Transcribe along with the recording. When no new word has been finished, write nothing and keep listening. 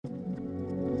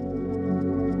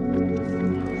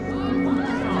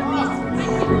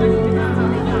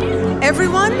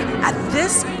Everyone at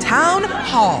this town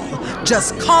hall,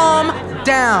 just calm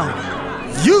down.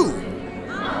 You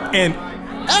and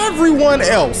everyone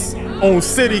else on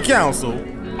city council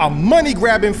are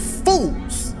money-grabbing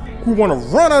fools who want to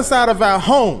run us out of our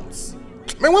homes.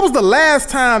 Man, when was the last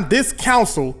time this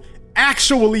council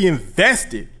actually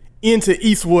invested into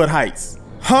Eastwood Heights?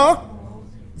 Huh?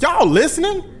 Y'all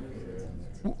listening?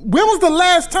 When was the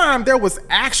last time there was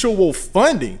actual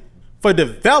funding for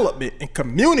development and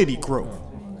community growth?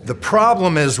 The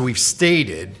problem, as we've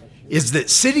stated, is that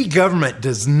city government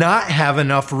does not have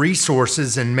enough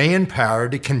resources and manpower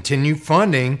to continue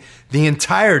funding the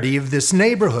entirety of this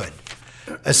neighborhood,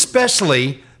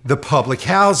 especially the public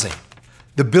housing.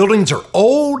 The buildings are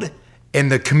old,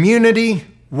 and the community,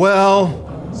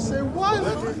 well... Say what?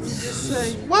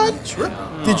 Say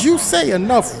what? Did you say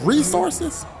enough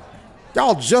resources?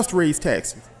 Y'all just raised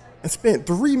taxes and spent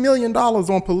 $3 million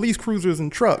on police cruisers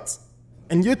and trucks.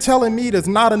 And you're telling me there's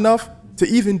not enough to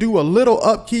even do a little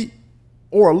upkeep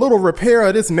or a little repair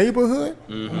of this neighborhood?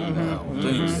 I don't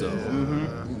think so.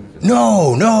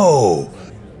 No.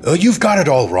 You've got it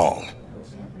all wrong.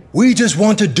 We just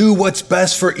want to do what's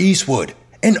best for Eastwood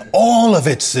and all of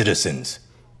its citizens,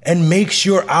 and make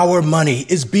sure our money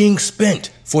is being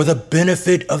spent for the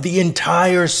benefit of the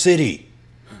entire city.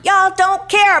 Y'all don't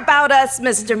care about us,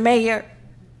 Mr. Mayor.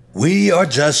 We are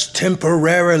just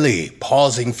temporarily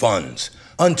pausing funds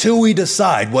until we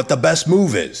decide what the best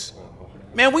move is.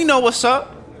 Man, we know what's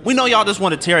up. We know y'all just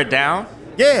want to tear it down.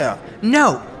 Yeah.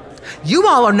 No, you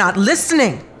all are not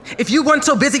listening. If you weren't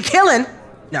so busy killing...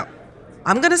 No,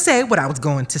 I'm gonna say what I was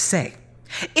going to say.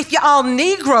 If y'all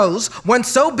Negroes weren't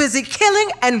so busy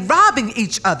killing and robbing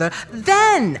each other,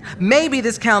 then maybe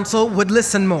this council would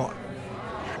listen more.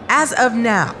 As of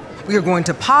now, we are going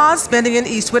to pause spending in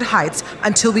Eastwood Heights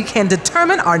until we can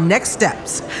determine our next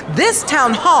steps. This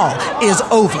town hall is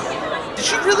over. Did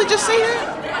she really just say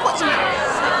that? What?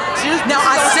 Seriously? Now,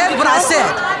 I said what I said.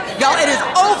 Y'all, it is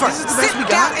over. This is the best Sit we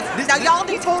got. down. Now, y'all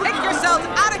need to take yourselves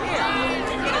out of here.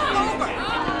 It is over.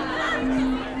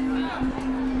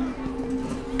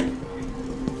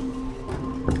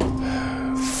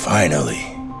 Finally,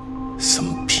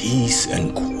 some peace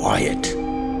and quiet.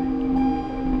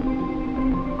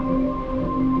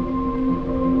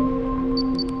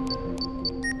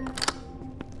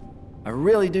 I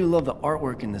really do love the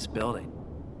artwork in this building.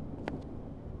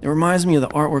 It reminds me of the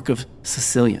artwork of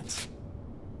Sicilians.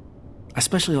 I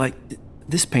especially like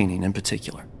this painting in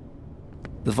particular.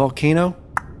 The volcano,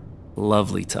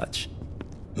 lovely touch.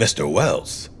 Mr.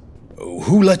 Wells,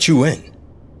 who let you in?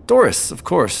 Doris, of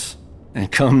course.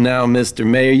 And come now, Mr.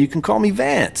 Mayor, you can call me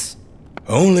Vance.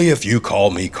 Only if you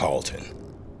call me Carlton.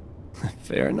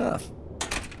 Fair enough.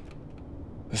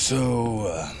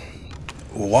 So,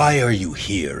 why are you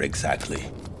here exactly?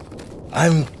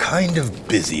 I'm kind of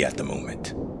busy at the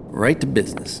moment. Right to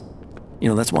business. You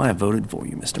know, that's why I voted for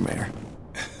you, Mr. Mayor.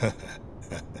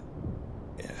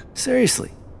 Yeah.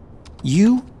 Seriously,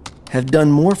 you have done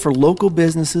more for local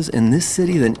businesses in this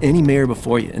city than any mayor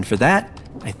before you, and for that,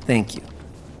 I thank you.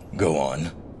 Go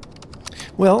on.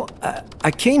 Well,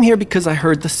 I came here because I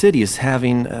heard the city is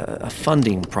having a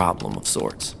funding problem of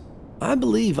sorts. I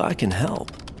believe I can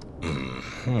help.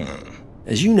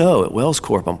 As you know, at Wells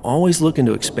Corp, I'm always looking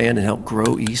to expand and help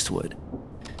grow Eastwood.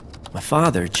 My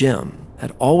father, Jim,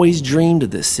 had always dreamed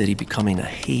of this city becoming a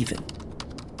haven,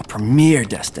 a premier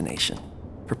destination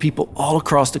for people all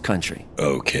across the country.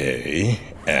 Okay,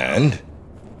 and?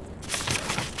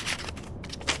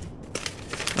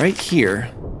 Right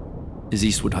here is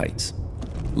Eastwood Heights.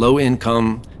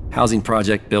 Low-income housing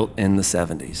project built in the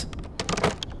 70s.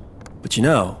 But you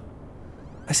know,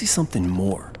 I see something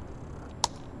more.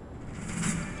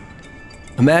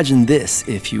 Imagine this,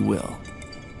 if you will.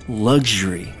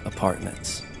 Luxury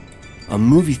apartments. A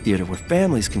movie theater where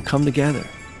families can come together.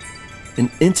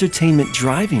 An entertainment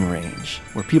driving range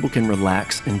where people can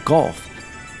relax and golf.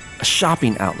 A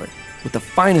shopping outlet with the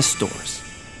finest stores.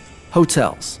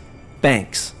 Hotels,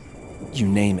 banks, you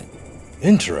name it.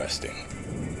 Interesting.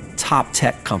 Top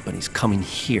tech companies coming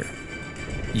here.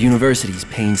 Universities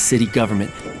paying city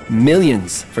government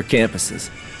millions for campuses.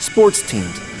 Sports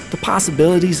teams. The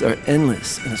possibilities are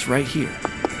endless, and it's right here,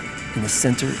 in the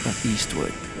center of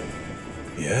Eastwood.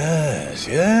 Yes.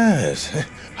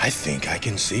 I think I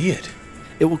can see it.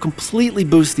 It will completely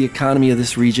boost the economy of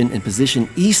this region and position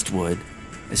Eastwood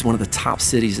as one of the top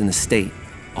cities in the state,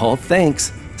 all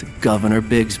thanks to Governor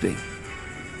Bigsby.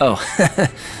 Oh,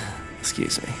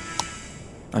 excuse me.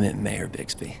 I meant Mayor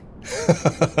Bigsby.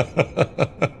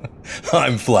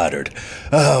 I'm flattered.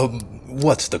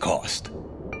 What's the cost?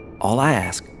 All I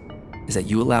ask is that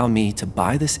you allow me to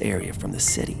buy this area from the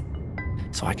city,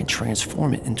 so I can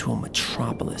transform it into a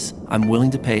metropolis I'm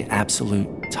willing to pay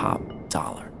absolute top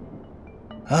dollar.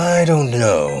 I don't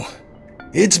know.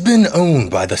 It's been owned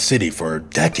by the city for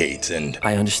decades and...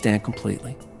 I understand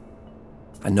completely.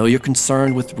 I know you're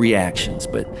concerned with reactions,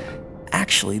 but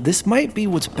actually, this might be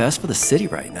what's best for the city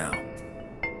right now.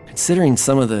 Considering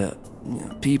some of the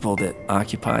people that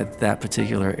occupy that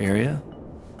particular area.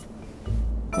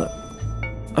 Look,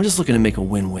 I'm just looking to make a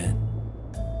win-win.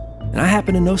 And I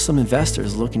happen to know some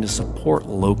investors looking to support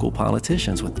local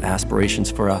politicians with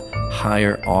aspirations for a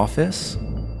higher office.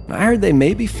 And I heard they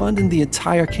may be funding the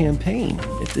entire campaign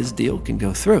if this deal can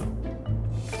go through.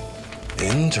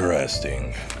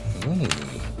 Interesting.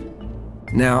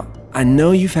 Now, I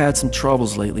know you've had some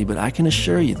troubles lately, but I can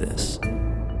assure you this.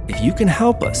 If you can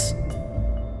help us,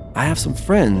 I have some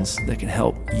friends that can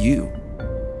help you.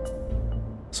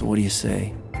 So what do you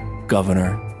say,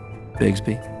 Governor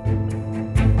Bigsby?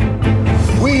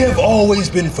 We have always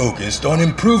been focused on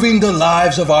improving the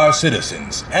lives of our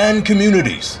citizens and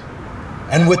communities.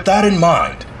 And with that in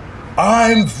mind,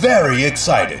 I'm very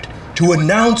excited to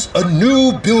announce a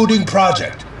new building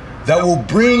project that will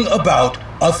bring about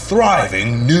a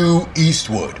thriving new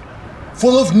Eastwood,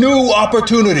 full of new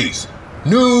opportunities,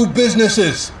 new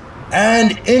businesses,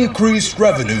 and increased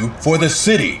revenue for the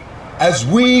city as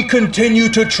we continue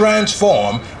to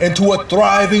transform into a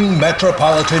thriving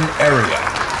metropolitan area.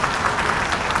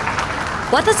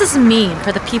 What does this mean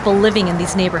for the people living in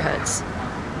these neighborhoods?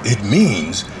 It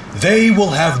means they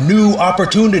will have new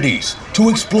opportunities to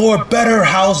explore better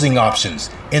housing options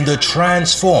in the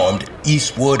transformed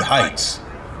Eastwood Heights.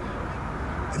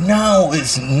 Now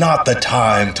is not the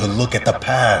time to look at the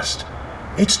past.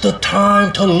 It's the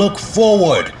time to look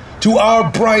forward to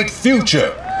our bright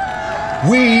future.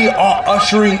 We are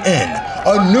ushering in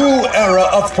a new era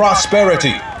of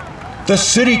prosperity. The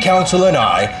City Council and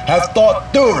I have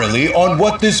thought thoroughly on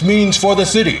what this means for the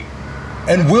city,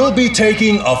 and we'll be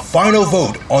taking a final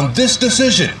vote on this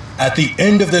decision at the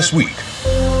end of this week.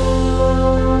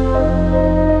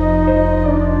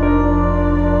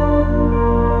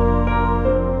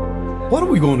 What are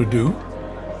we going to do?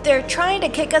 They're trying to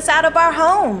kick us out of our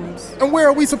homes. And where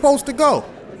are we supposed to go?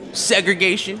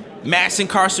 Segregation, mass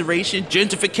incarceration,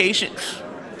 gentrification.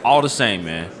 All the same,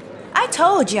 man. I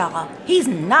told y'all, he's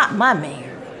not my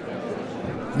mayor.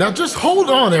 Now just hold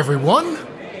on, everyone.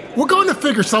 We're going to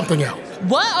figure something out.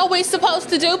 What are we supposed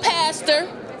to do, Pastor?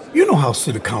 You know how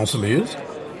city council is.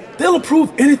 They'll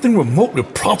approve anything remotely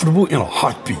profitable in a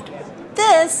heartbeat.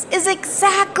 This is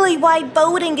exactly why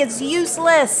voting is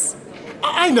useless.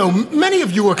 I know many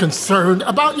of you are concerned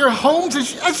about your homes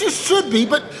as you should be,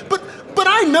 but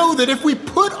I know that if we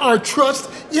put our trust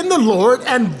in the Lord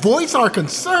and voice our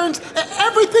concerns,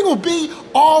 everything will be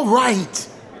all right.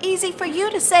 Easy for you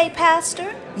to say,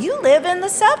 Pastor. You live in the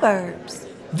suburbs.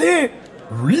 They're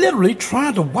literally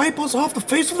trying to wipe us off the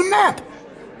face of the map.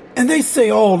 And they say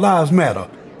all lives matter.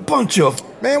 Bunch of...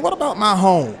 Man, what about my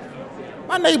home?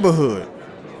 My neighborhood?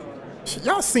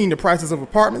 Y'all seen the prices of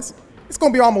apartments? It's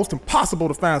gonna be almost impossible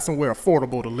to find somewhere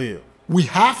affordable to live. We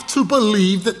have to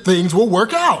believe that things will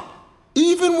work out,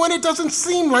 even when it doesn't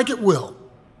seem like it will.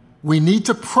 We need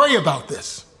to pray about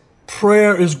this.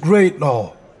 Prayer is great,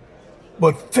 Lord,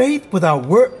 but faith without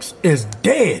works is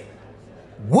dead.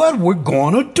 What we're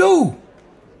gonna do?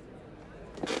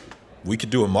 We could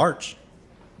do a march.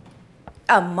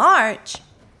 A march?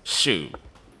 Shoot.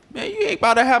 Man, you ain't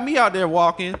about to have me out there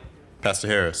walking. Pastor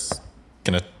Harris,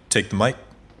 can I take the mic?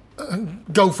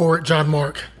 Go for it, John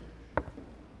Mark.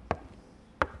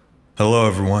 Hello,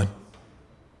 everyone.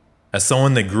 As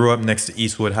someone that grew up next to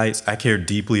Eastwood Heights, I care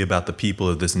deeply about the people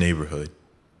of this neighborhood.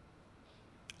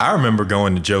 I remember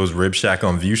going to Joe's Rib Shack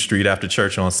on View Street after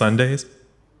church on Sundays.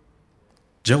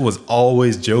 Joe was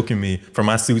always joking me for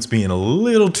my suits being a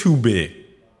little too big.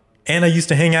 And I used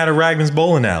to hang out at Ragman's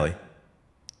Bowling Alley.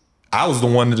 I was the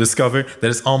one to discover that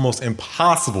it's almost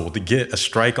impossible to get a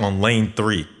strike on lane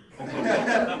 3.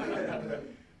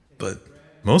 But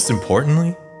most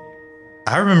importantly,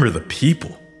 I remember the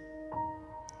people.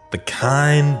 The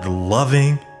kind, the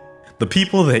loving, the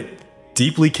people that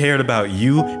deeply cared about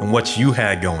you and what you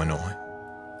had going on.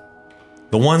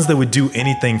 The ones that would do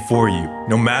anything for you,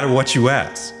 no matter what you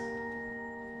asked.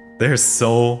 There's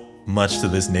so much to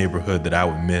this neighborhood that I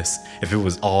would miss if it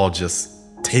was all just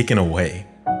taken away.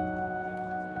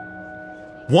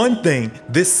 One thing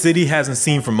this city hasn't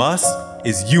seen from us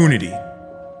is unity.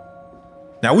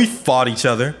 Now, we fought each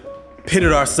other,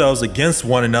 pitted ourselves against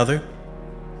one another,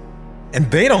 and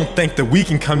they don't think that we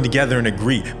can come together and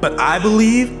agree. But I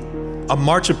believe a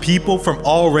march of people from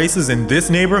all races in this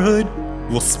neighborhood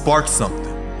will spark something.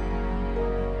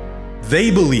 They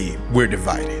believe we're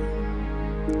divided,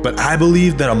 But I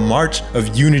believe that a march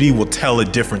of unity will tell a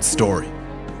different story.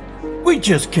 We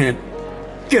just can't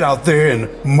get out there and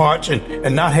march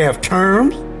and not have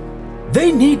terms.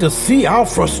 They need to see our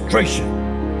frustration.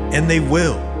 And they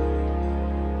will.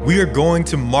 We are going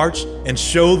to march and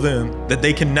show them that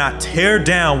they cannot tear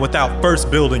down without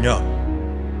first building up.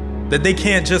 That they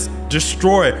can't just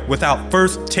destroy without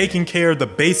first taking care of the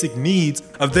basic needs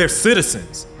of their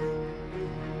citizens.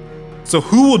 So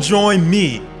who will join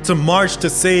me to march to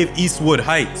save Eastwood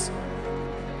Heights?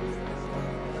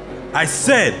 I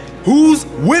said, who's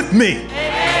with me?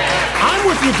 I'm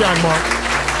with you, John Mark.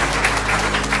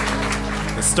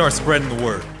 Let's start spreading the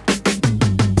word.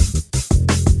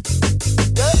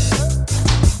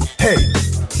 Hey,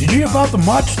 did you hear about the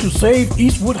march to save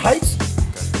Eastwood Heights?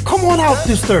 Come on out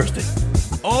this Thursday.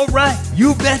 All right,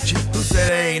 you betcha. Who said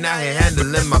they ain't out here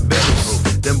handling my business?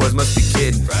 Them boys must be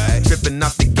kidding. Tripping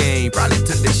off the game, probably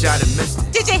took their shot and missed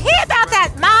it. Did you hear about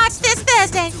that march this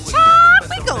Thursday? Child,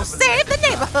 we gonna save the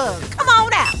neighborhood. Come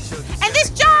on out. And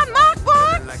this John Mark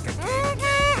boy,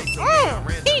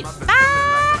 he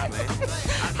fine.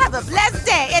 Have a blessed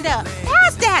day and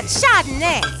pass that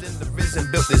Chardonnay.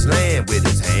 Built this land with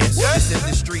his hands. In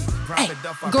the street. Hey,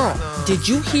 girl, did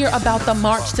you hear about the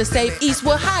march to save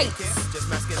Eastwood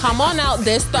Heights? Come on out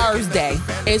this Thursday.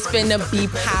 It's finna be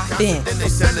poppin'. Then they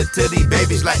sell it to these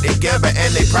babies like they Gabba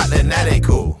and they probably that ain't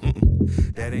cool.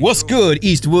 What's good,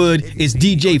 Eastwood? It's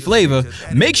DJ Flavor.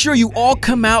 Make sure you all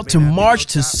come out to march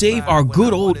to save our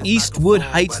good old Eastwood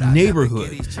Heights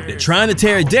neighborhood. They're trying to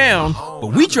tear it down,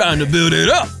 but we trying to build it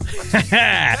up.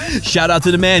 Shout out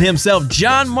to the man himself,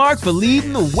 John Mark, for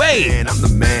leading the way. Man, I'm the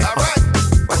man.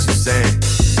 What you saying?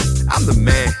 I'm the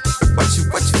man. What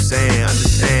you saying?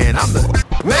 Understand? I'm the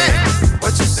man.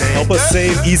 What you saying? Help us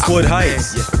save Eastwood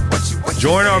Heights.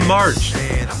 Join our march.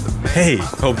 Hey,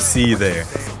 hope to see you there.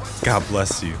 God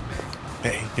bless you.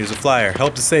 Hey, here's a flyer.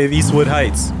 Help to save Eastwood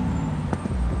Heights.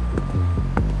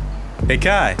 Hey,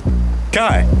 Kai.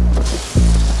 Kai.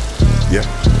 Yeah.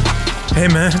 Hey,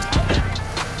 man.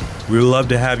 We would love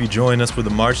to have you join us for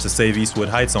the march to save Eastwood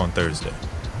Heights on Thursday.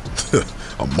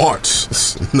 A march?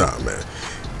 Nah, man.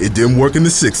 It didn't work in the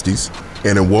 60s,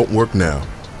 and it won't work now.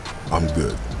 I'm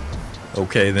good.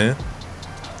 Okay, then.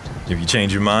 If you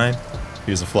change your mind,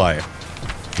 here's a flyer.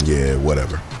 Yeah,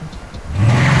 whatever.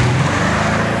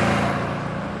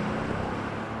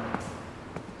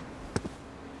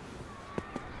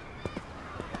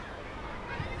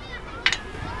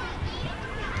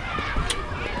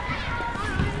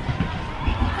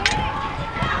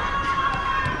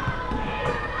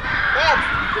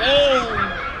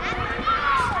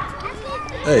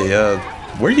 Hey,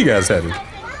 where you guys headed?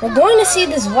 We're going to see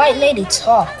this white lady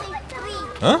talk.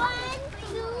 Huh?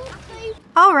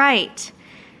 All right.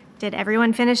 Did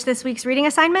everyone finish this week's reading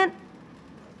assignment?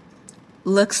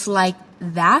 Looks like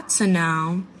that's a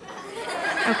noun.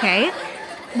 Okay.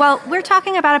 Well, we're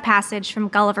talking about a passage from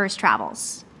Gulliver's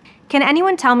Travels. Can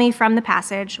anyone tell me from the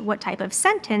passage what type of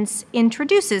sentence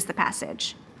introduces the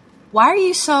passage? Why are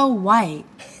you so white?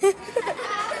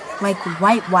 Like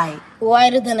white.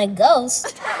 Whiter than a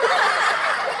ghost.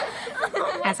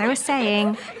 As I was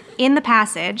saying, in the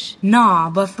passage... Nah,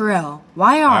 but for real,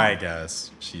 why are... Alright,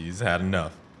 guys. She's had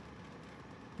enough.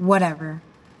 Whatever.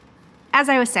 As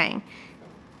I was saying,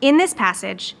 in this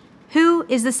passage, who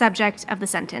is the subject of the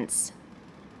sentence?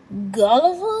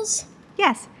 Gulliver's?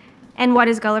 Yes. And what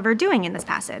is Gulliver doing in this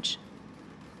passage?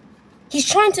 He's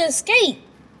trying to escape.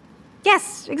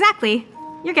 Yes, exactly.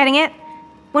 You're getting it.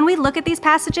 When we look at these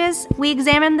passages, we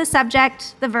examine the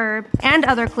subject, the verb, and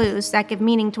other clues that give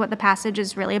meaning to what the passage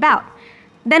is really about.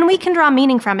 Then we can draw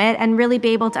meaning from it and really be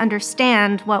able to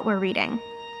understand what we're reading.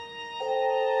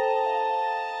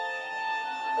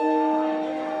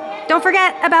 Don't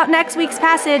forget about next week's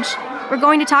passage. We're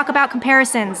going to talk about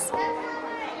comparisons.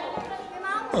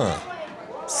 Huh.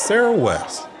 Sarah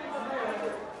West.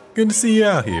 Good to see you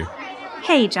out here.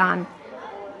 Hey, John.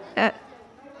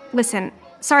 Listen,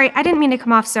 sorry, I didn't mean to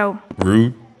come off so...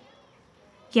 Rude?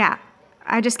 Yeah,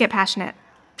 I just get passionate.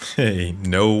 Hey,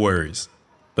 no worries.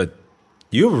 But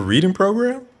you have a reading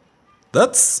program?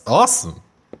 That's awesome.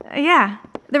 Yeah,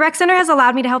 the rec center has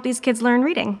allowed me to help these kids learn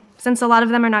reading, since a lot of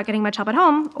them are not getting much help at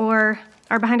home or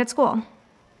are behind at school.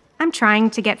 I'm trying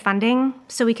to get funding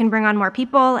so we can bring on more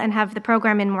people and have the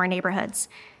program in more neighborhoods.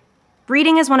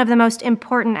 Reading is one of the most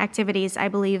important activities I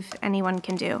believe anyone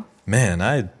can do. Man,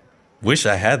 I wish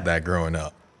I had that growing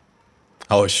up.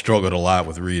 I always struggled a lot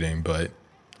with reading, but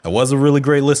I was a really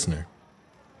great listener.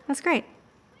 That's great.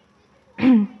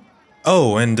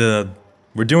 Oh, and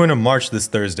we're doing a march this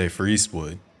Thursday for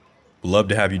Eastwood. We'd love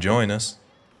to have you join us.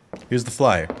 Here's the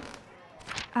flyer.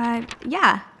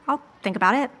 Yeah, I'll think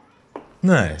about it.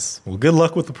 Nice. Well, good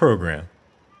luck with the program.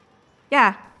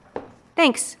 Yeah.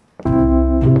 Thanks.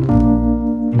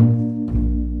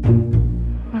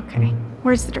 Okay,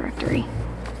 where's the directory?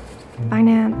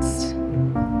 Finance.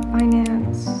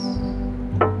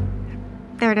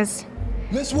 There it is.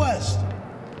 Miss West.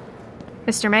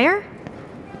 Mr. Mayor?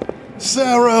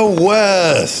 Sarah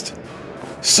West.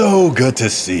 So good to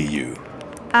see you.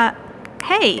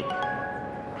 Hey.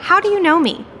 How do you know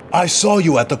me? I saw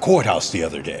you at the courthouse the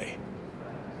other day.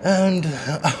 And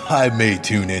I may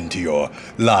tune into your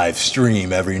live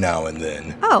stream every now and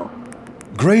then. Oh.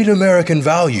 Great American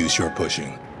values you're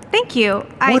pushing. Thank you.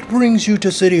 What brings you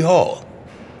to City Hall?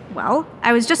 Well,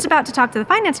 I was just about to talk to the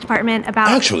finance department about...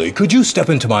 Actually, could you step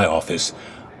into my office?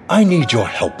 I need your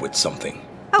help with something.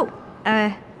 Oh,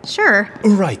 sure.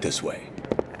 Right this way.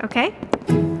 Okay.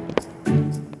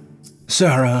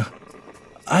 Sarah,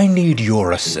 I need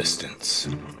your assistance.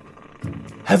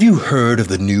 Have you heard of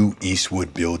the new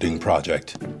Eastwood Building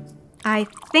project? I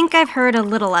think I've heard a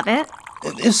little of it.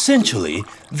 Essentially,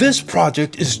 this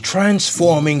project is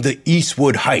transforming the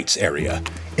Eastwood Heights area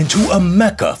into a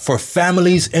mecca for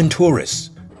families and tourists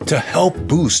to help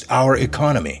boost our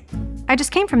economy. I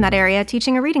just came from that area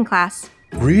teaching a reading class.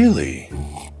 Really?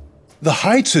 The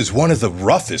Heights is one of the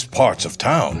roughest parts of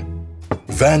town.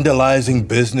 Vandalizing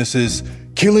businesses,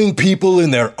 killing people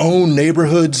in their own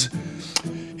neighborhoods.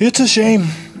 It's a shame.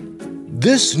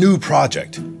 This new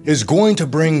project is going to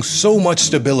bring so much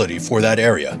stability for that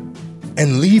area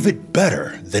and leave it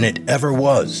better than it ever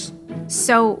was.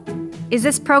 So, is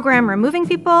this program removing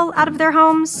people out of their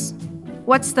homes?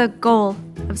 What's the goal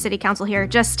of City Council here?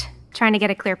 Just trying to get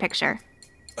a clear picture.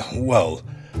 Well,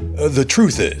 the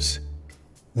truth is,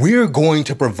 we're going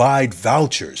to provide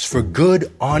vouchers for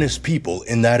good, honest people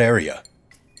in that area.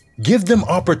 Give them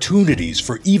opportunities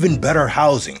for even better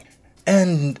housing.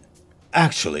 And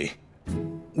actually,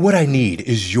 what I need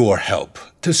is your help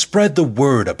to spread the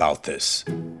word about this.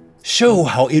 Show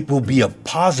how it will be a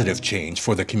positive change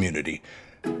for the community,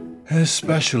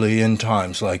 especially in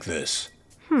times like this.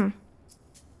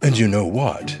 And you know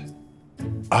what?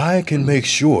 I can make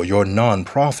sure your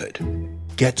nonprofit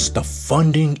gets the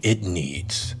funding it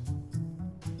needs.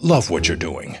 Love what you're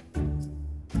doing.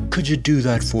 Could you do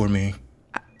that for me?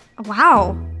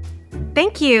 Wow.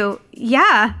 Thank you.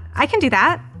 Yeah, I can do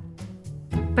that.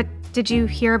 But did you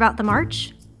hear about the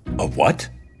march? A what?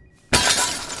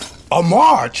 A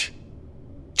march?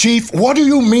 Chief, what do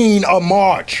you mean, a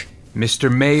march?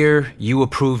 Mr. Mayor, you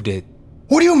approved it.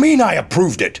 What do you mean I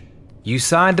approved it? You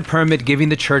signed the permit giving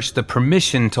the church the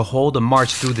permission to hold a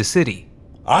march through the city.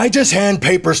 I just hand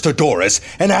papers to Doris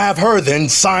and have her then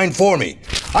sign for me.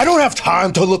 I don't have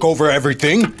time to look over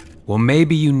everything. Well,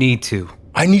 maybe you need to.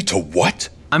 I need to what?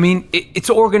 I mean, it's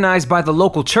organized by the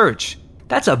local church.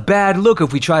 That's a bad look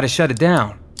if we try to shut it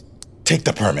down. Take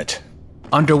the permit.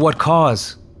 Under what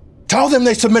cause? Tell them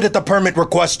they submitted the permit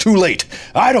request too late.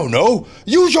 I don't know.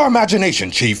 Use your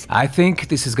imagination, Chief. I think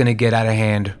this is gonna get out of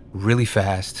hand really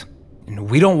fast. And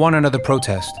we don't want another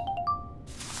protest.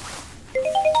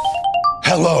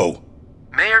 Hello.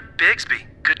 Mayor Bigsby,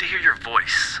 good to hear your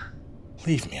voice.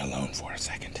 Leave me alone for a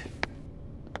second.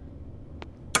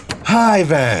 Hi,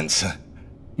 Vance.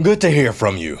 Good to hear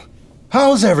from you.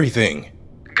 How's everything?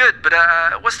 Good, but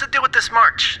what's the deal with this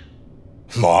march?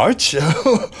 March?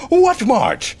 What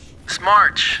march? This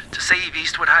march to save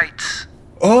Eastwood Heights.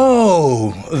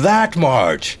 Oh, that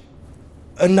march.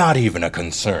 Not even a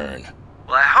concern.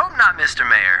 Well, I hope not, Mr.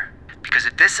 Mayor, because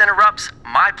if this interrupts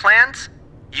my plans,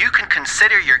 you can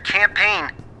consider your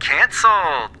campaign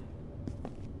canceled.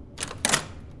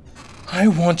 I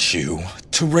want you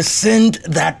to rescind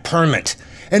that permit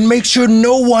and make sure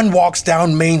no one walks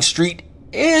down Main Street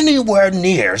anywhere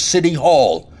near City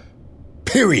Hall.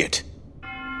 Period.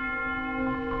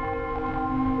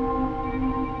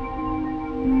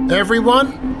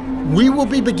 Everyone, we will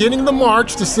be beginning the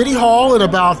march to City Hall in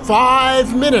about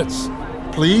 5 minutes.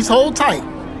 Please hold tight.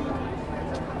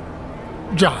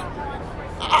 John,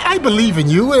 I believe in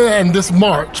you and this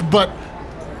march, but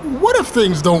what if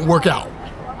things don't work out?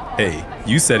 Hey,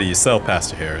 you said it yourself,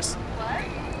 Pastor Harris.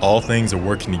 All things are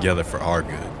working together for our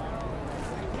good.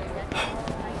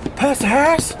 Pastor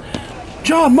Harris?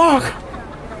 John Mark?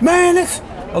 Man, it's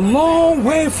a long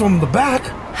way from the back.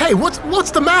 Hey,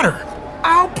 what's the matter?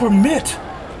 Our permit.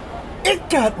 It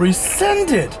got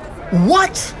rescinded.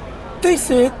 What? They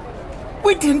said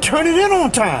we didn't turn it in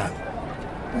on time.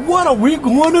 What are we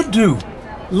going to do?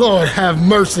 Lord have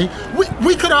mercy.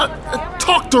 We could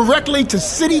talk directly to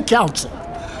City Council.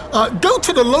 Go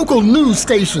to the local news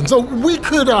stations. We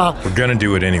could, We're gonna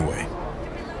do it anyway.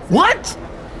 What?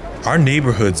 Our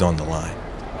neighborhood's on the line.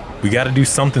 We gotta do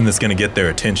something that's gonna get their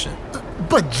attention.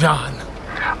 But John...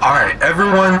 All right,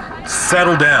 everyone,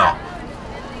 settle down.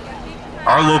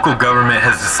 Our local government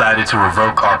has decided to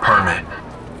revoke our permit.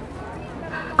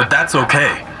 But that's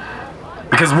okay,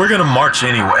 because we're gonna march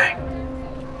anyway.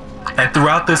 And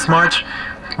throughout this march,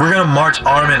 we're gonna march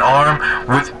arm in arm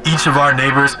with each of our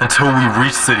neighbors until we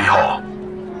reach City Hall.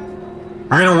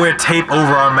 We're gonna wear tape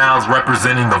over our mouths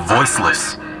representing the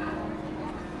voiceless.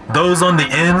 Those on the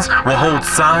ends will hold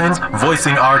signs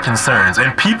voicing our concerns,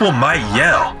 and people might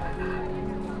yell.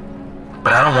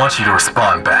 But I don't want you to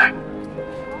respond back.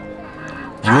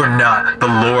 You are not the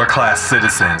lower class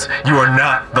citizens. You are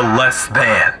not the less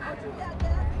than.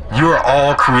 You are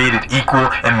all created equal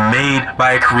and made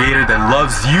by a creator that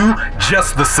loves you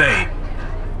just the same.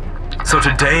 So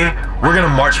today, we're gonna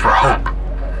march for hope.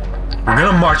 We're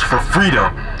gonna march for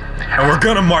freedom. And we're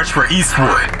gonna march for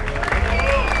Eastwood.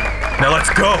 Now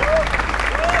let's go.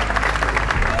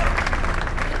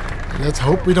 Let's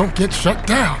hope we don't get shut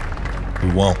down.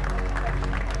 We won't.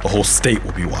 The whole state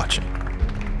will be watching.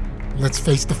 Let's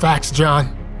face the facts,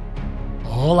 John.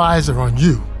 All eyes are on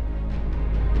you.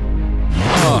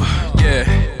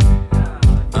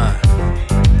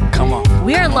 Come on.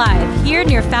 We are live here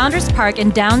near Founders Park in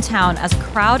downtown as a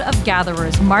crowd of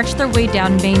gatherers march their way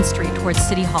down Main Street towards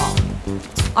City Hall.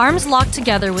 Arms locked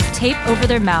together with tape over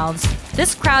their mouths,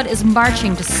 this crowd is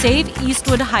marching to save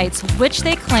Eastwood Heights, which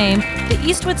they claim the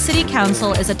Eastwood City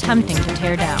Council is attempting to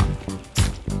tear down.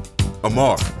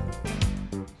 Amar.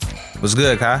 What's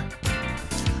good, Kai?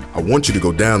 I want you to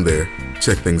go down there,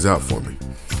 check things out for me.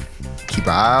 Keep an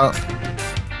eye out.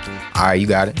 All right, you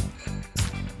got it.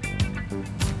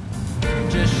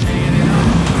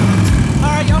 All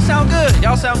right, y'all sound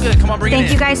good. Come on, bring it in.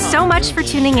 Thank you guys so much for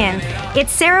tuning in.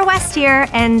 It's Sarah West here,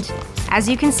 and as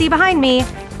you can see behind me,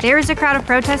 there is a crowd of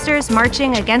protesters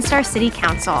marching against our city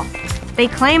council. They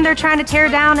claim they're trying to tear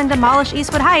down and demolish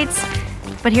Eastwood Heights,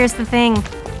 but here's the thing.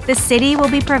 The city will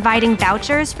be providing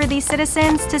vouchers for these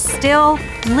citizens to still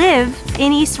live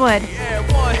in Eastwood. Yeah,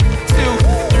 1, 2,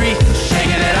 3,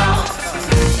 shaking it off.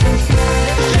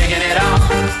 Shaking it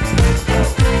off.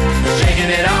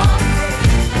 Shaking it off.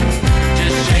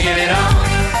 Just shaking it off.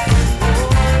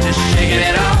 Just shaking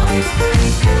it off.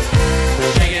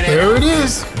 There it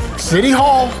is, City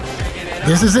Hall.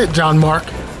 This is it, John Mark.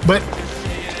 But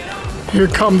here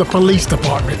come the police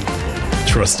department.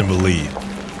 Trust and believe.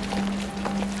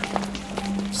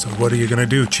 So what are you gonna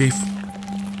do, Chief?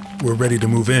 We're ready to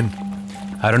move in.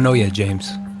 I don't know yet,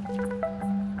 James.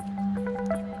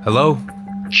 Hello?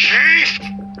 Chief!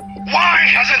 Why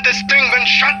hasn't this thing been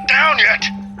shut down yet?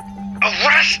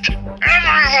 Arrest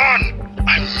everyone!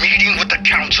 I'm meeting with the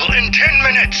council in 10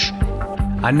 minutes.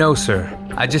 I know, sir.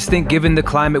 I just think given the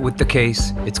climate with the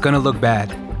case, it's gonna look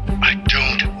bad. I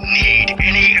don't need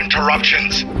any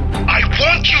interruptions. I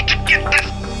want you to get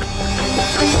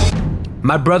this.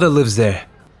 My brother lives there.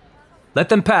 Let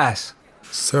them pass.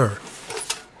 Sir.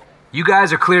 You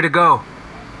guys are clear to go.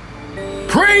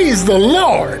 Praise the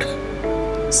Lord!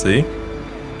 See?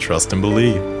 Trust and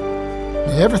believe.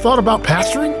 You ever thought about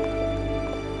pastoring?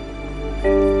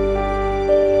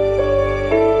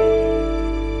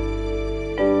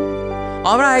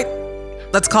 All right,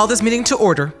 let's call this meeting to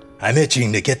order. I'm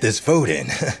itching to get this vote in.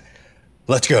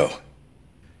 Let's go.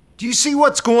 Do you see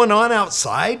what's going on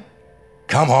outside?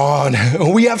 Come on,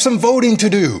 we have some voting to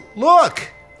do. Look!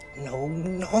 No.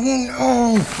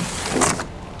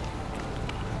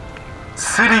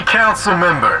 City Council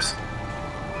members,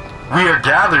 we are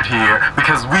gathered here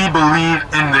because we believe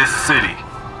in this city.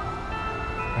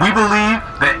 We believe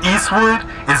that Eastwood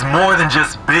is more than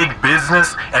just big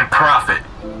business and profit.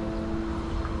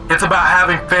 It's about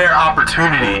having fair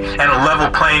opportunity and a level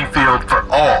playing field for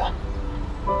all.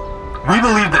 We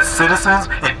believe that citizens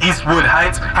in Eastwood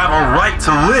Heights have a right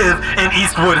to live in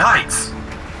Eastwood Heights.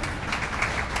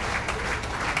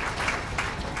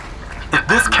 If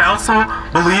this council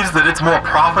believes that it's more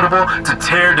profitable to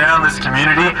tear down this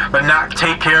community but not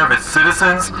take care of its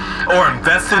citizens, or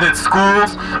invest in its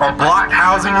schools, or block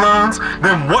housing loans,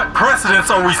 then what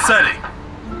precedents are we setting?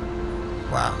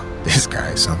 Wow, this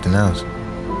guy is something else.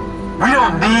 We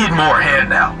don't need more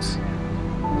handouts.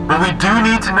 But we do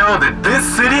need to know that this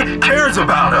city cares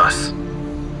about us.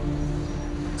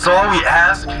 So all we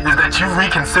ask is that you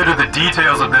reconsider the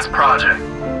details of this project.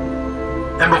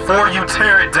 And before you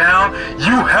tear it down,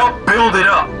 you help build it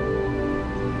up.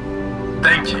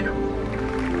 Thank you.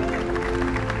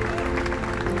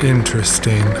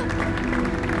 Interesting.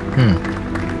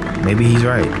 Maybe he's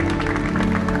right.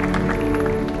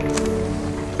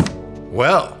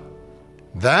 Well,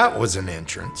 that was an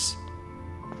entrance.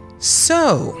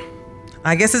 So,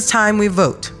 I guess it's time we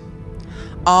vote.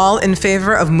 All in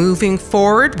favor of moving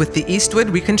forward with the Eastwood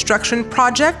reconstruction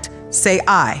project, say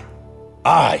aye.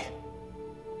 Aye.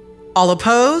 All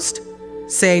opposed,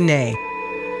 say nay.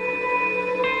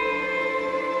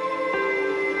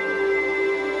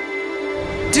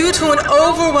 Due to an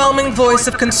overwhelming voice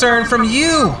of concern from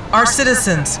you, our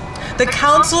citizens, the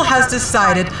council has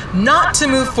decided not to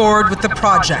move forward with the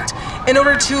project in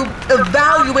order to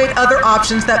evaluate other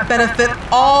options that benefit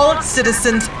all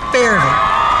citizens fairly.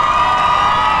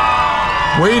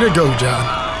 Way to go,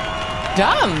 John.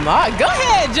 John Mark, go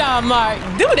ahead, John Mark.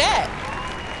 Do that.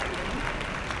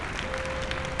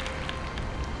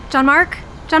 John Mark?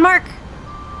 John Mark?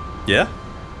 Yeah?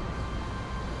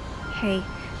 Hey.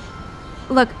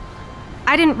 Look,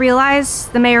 I didn't realize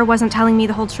the mayor wasn't telling me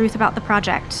the whole truth about the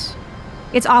project.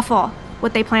 It's awful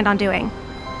what they planned on doing.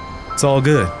 It's all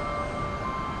good.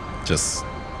 Just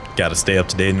gotta stay up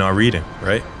to date in our reading,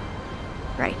 right?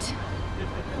 Right.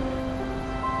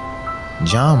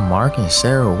 John Mark and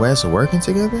Sarah West working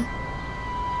together?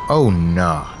 Oh,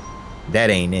 nah. That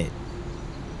ain't it.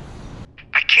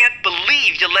 I can't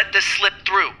believe you let this slip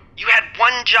through. You had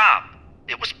one job.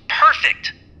 It was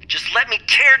perfect. Just let me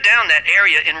tear down that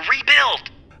area and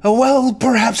rebuild. Well,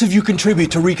 perhaps if you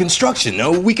contribute to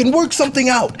reconstruction, we can work something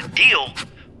out. The deal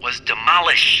was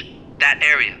demolish that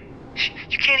area.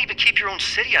 You can't even keep your own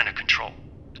city under control.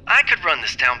 I could run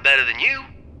this town better than you.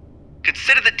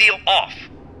 Consider the deal off.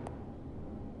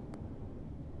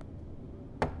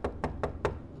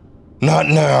 Not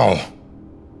now.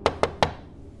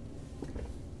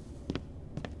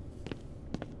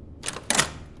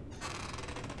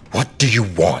 What do you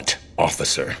want,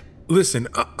 officer? Listen,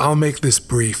 I'll make this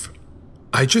brief.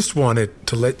 I just wanted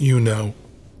to let you know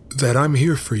that I'm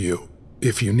here for you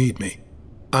if you need me.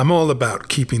 I'm all about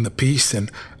keeping the peace,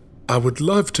 and I would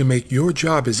love to make your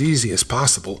job as easy as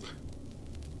possible.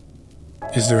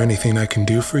 Is there anything I can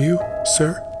do for you,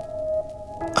 sir?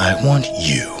 I want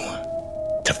you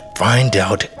to find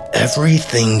out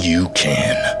everything you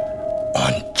can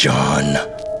on John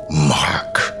Mark.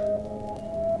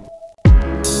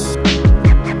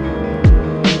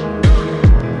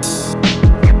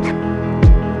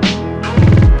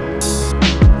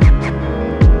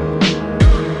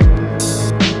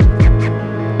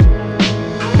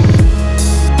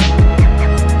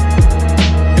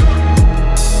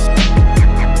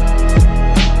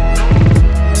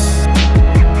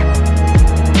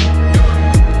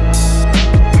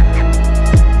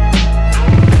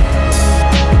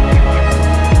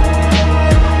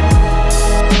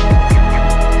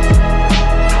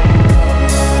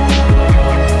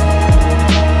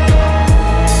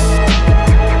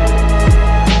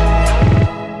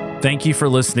 Thank you for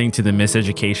listening to The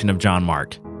Miseducation of John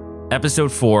Mark.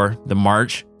 Episode 4, The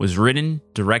March, was written,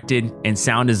 directed, and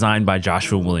sound designed by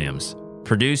Joshua Williams.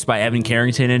 Produced by Evan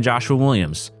Carrington and Joshua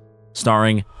Williams.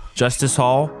 Starring Justice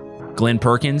Hall, Glenn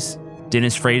Perkins,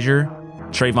 Dennis Frazier,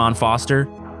 Trayvon Foster,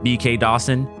 B.K.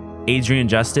 Dawson, Adrian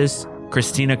Justice,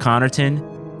 Christina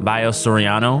Connerton, Vio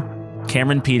Soriano,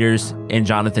 Cameron Peters, and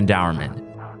Jonathan Dowerman.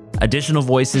 Additional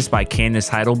voices by Candace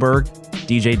Heidelberg,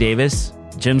 DJ Davis,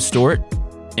 Jim Stewart,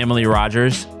 Emily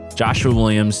Rogers, Joshua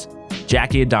Williams,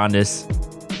 Jackie Adondas,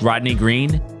 Rodney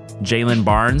Green, Jalen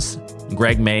Barnes,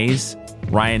 Greg Mays,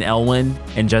 Ryan Elwin,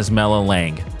 and Jasmela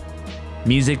Lang.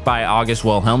 Music by August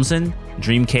Wilhelmsen,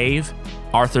 Dream Cave,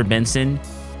 Arthur Benson,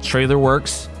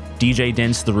 Trailerworks, DJ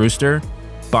Dents the Rooster,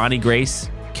 Bonnie Grace,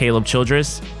 Caleb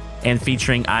Childress, and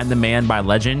featuring I'm the Man by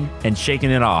Legend and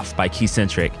Shaking It Off by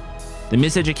Keycentric. The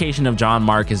Miseducation of John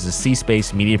Mark is a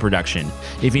C-Space media production.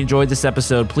 If you enjoyed this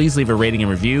episode, please leave a rating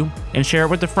and review and share it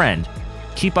with a friend.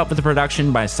 Keep up with the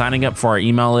production by signing up for our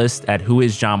email list at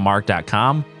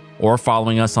whoisjohnmark.com or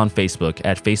following us on Facebook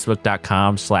at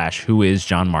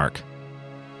facebook.com/whoisjohnmark.